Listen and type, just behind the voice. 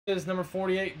Is number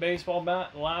 48 baseball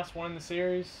bat, the last one in the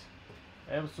series.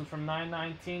 It was from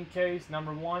 919 case,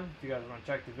 number 1. If you guys want to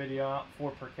check the video out, 4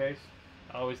 per case.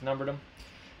 I always numbered them.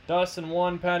 Dustin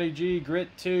 1, Patty G, Grit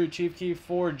 2, Chief Keef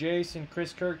 4, Jason,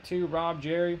 Chris Kirk 2, Rob,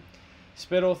 Jerry,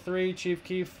 Spittle 3, Chief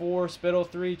Keef 4, Spittle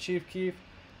 3, Chief Keef,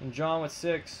 and John with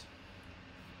 6.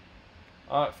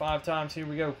 Alright, 5 times, here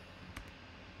we go.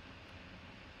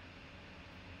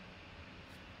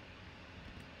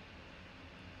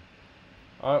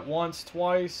 Alright, once,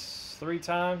 twice, 3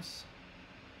 times,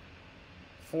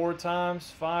 4 times,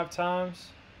 5 times.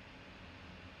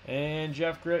 And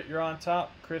Jeff Grit, you're on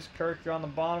top. Chris Kirk, you're on the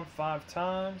bottom, 5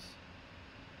 times.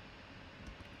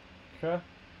 Okay.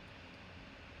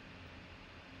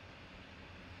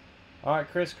 Alright,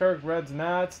 Chris Kirk, Reds,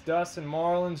 Nats, Dustin,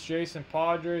 Marlins, Jason,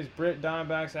 Padres, Britt,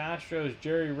 Diamondbacks, Astros,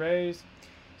 Jerry, Rays,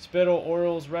 Spittle,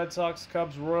 Orioles, Red Sox,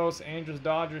 Cubs, Royals, Angels,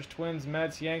 Dodgers, Twins,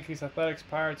 Mets, Yankees, Athletics,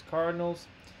 Pirates, Cardinals,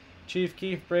 Chief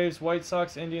Keef, Braves, White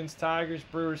Sox, Indians, Tigers,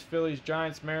 Brewers, Phillies,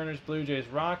 Giants, Mariners, Blue Jays,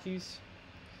 Rockies.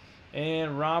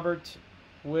 And Robert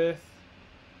with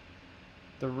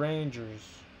the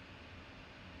Rangers.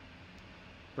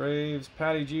 Braves,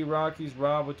 Patty G, Rockies,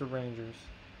 Rob with the Rangers.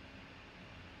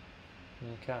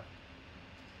 Okay.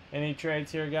 Any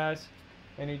trades here, guys?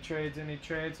 Any trades?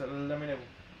 Let me know.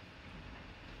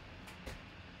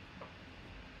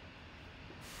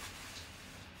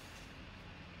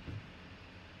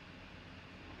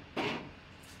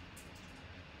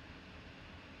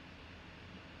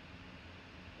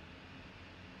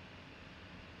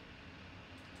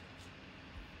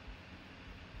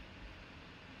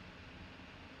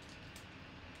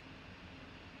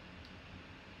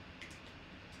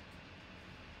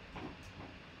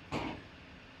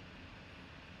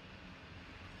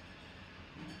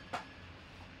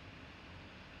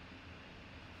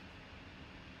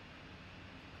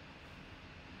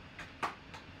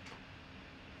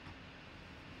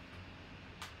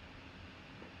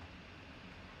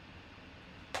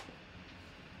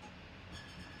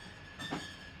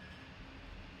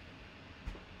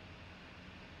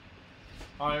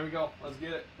 Alright, here we go. Let's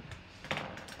get it. Let's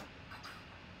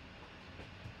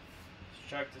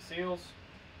check the seals.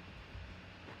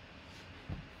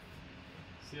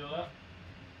 Seal up.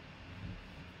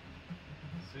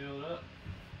 Seal up.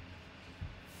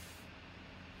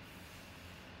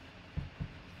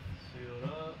 Sealed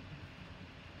up.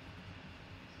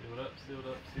 Sealed up, sealed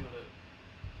up, sealed up.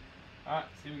 Alright,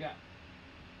 see what we got.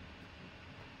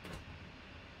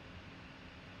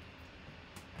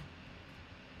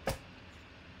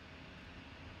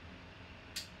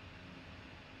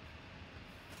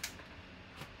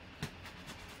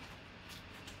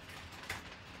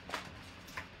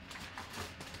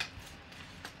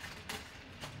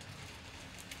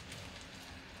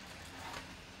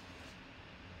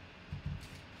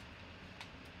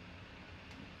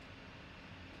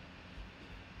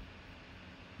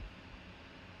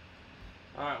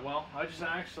 Alright, well, I just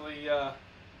actually,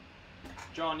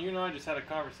 John, you and I just had a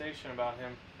conversation about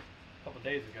him a couple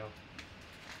days ago.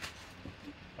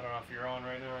 I don't know if you're on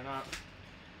right now or not.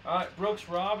 Alright, Brooks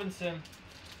Robinson.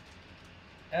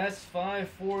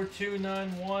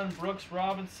 S54291. Brooks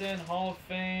Robinson, Hall of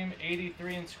Fame,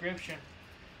 83 inscription.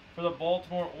 For the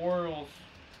Baltimore Orioles.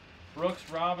 Brooks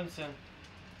Robinson.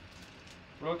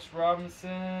 Brooks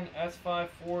Robinson,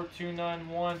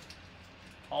 S54291.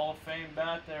 Hall of Fame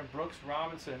bat there, Brooks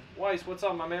Robinson. Weiss, what's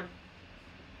up, my man?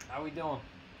 How we doing?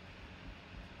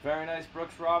 Very nice,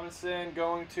 Brooks Robinson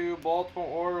going to Baltimore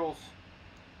Orioles.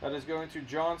 That is going to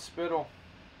John Spittle.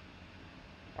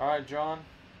 All right, John.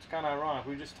 It's kind of ironic.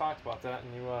 We just talked about that,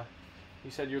 and you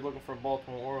said you're looking for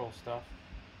Baltimore Orioles stuff.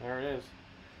 There it is.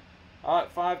 All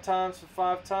right, 5 times for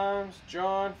 5 times.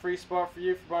 John, free spot for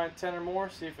you for buying 10 or more.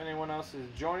 See if anyone else is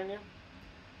joining you.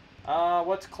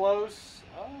 What's close?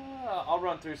 I'll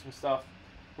run through some stuff.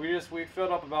 We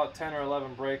filled up about 10 or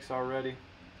 11 breaks already.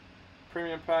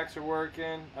 Premium packs are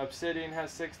working. Obsidian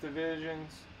has 6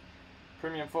 divisions.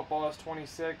 Premium football has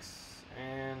 26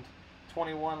 and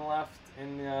 21 left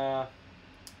in the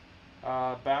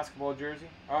basketball jersey.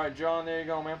 All right, John, there you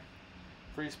go, man.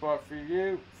 Free spot for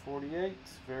you. 48,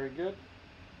 very good.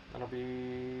 That'll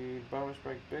be bonus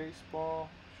break baseball.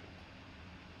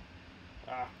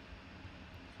 I was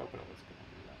hoping it was good.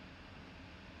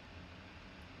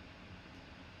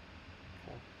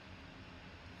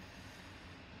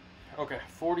 Okay,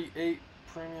 48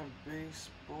 premium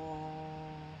baseball,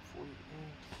 48.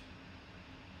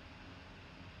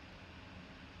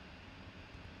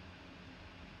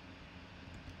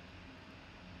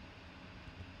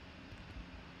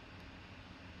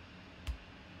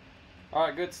 All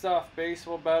right, good stuff.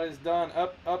 Baseball bet is done.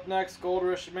 Up next, Gold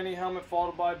Rush mini helmet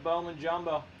followed by Bowman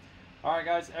Jumbo. All right,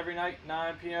 guys. Every night,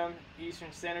 9 p.m. Eastern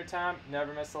Standard Time.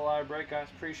 Never miss a live break, guys.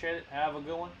 Appreciate it. Have a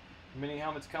good one. Mini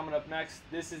helmet's coming up next.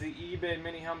 This is the eBay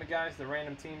mini helmet, guys. The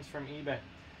random teams from eBay.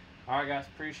 All right, guys.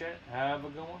 Appreciate it. Have a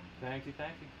good one. Thank you.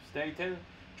 Thank you. Stay tuned.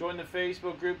 Join the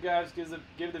Facebook group, guys. Give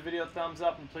the video a thumbs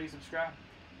up and please subscribe.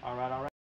 All right. All right.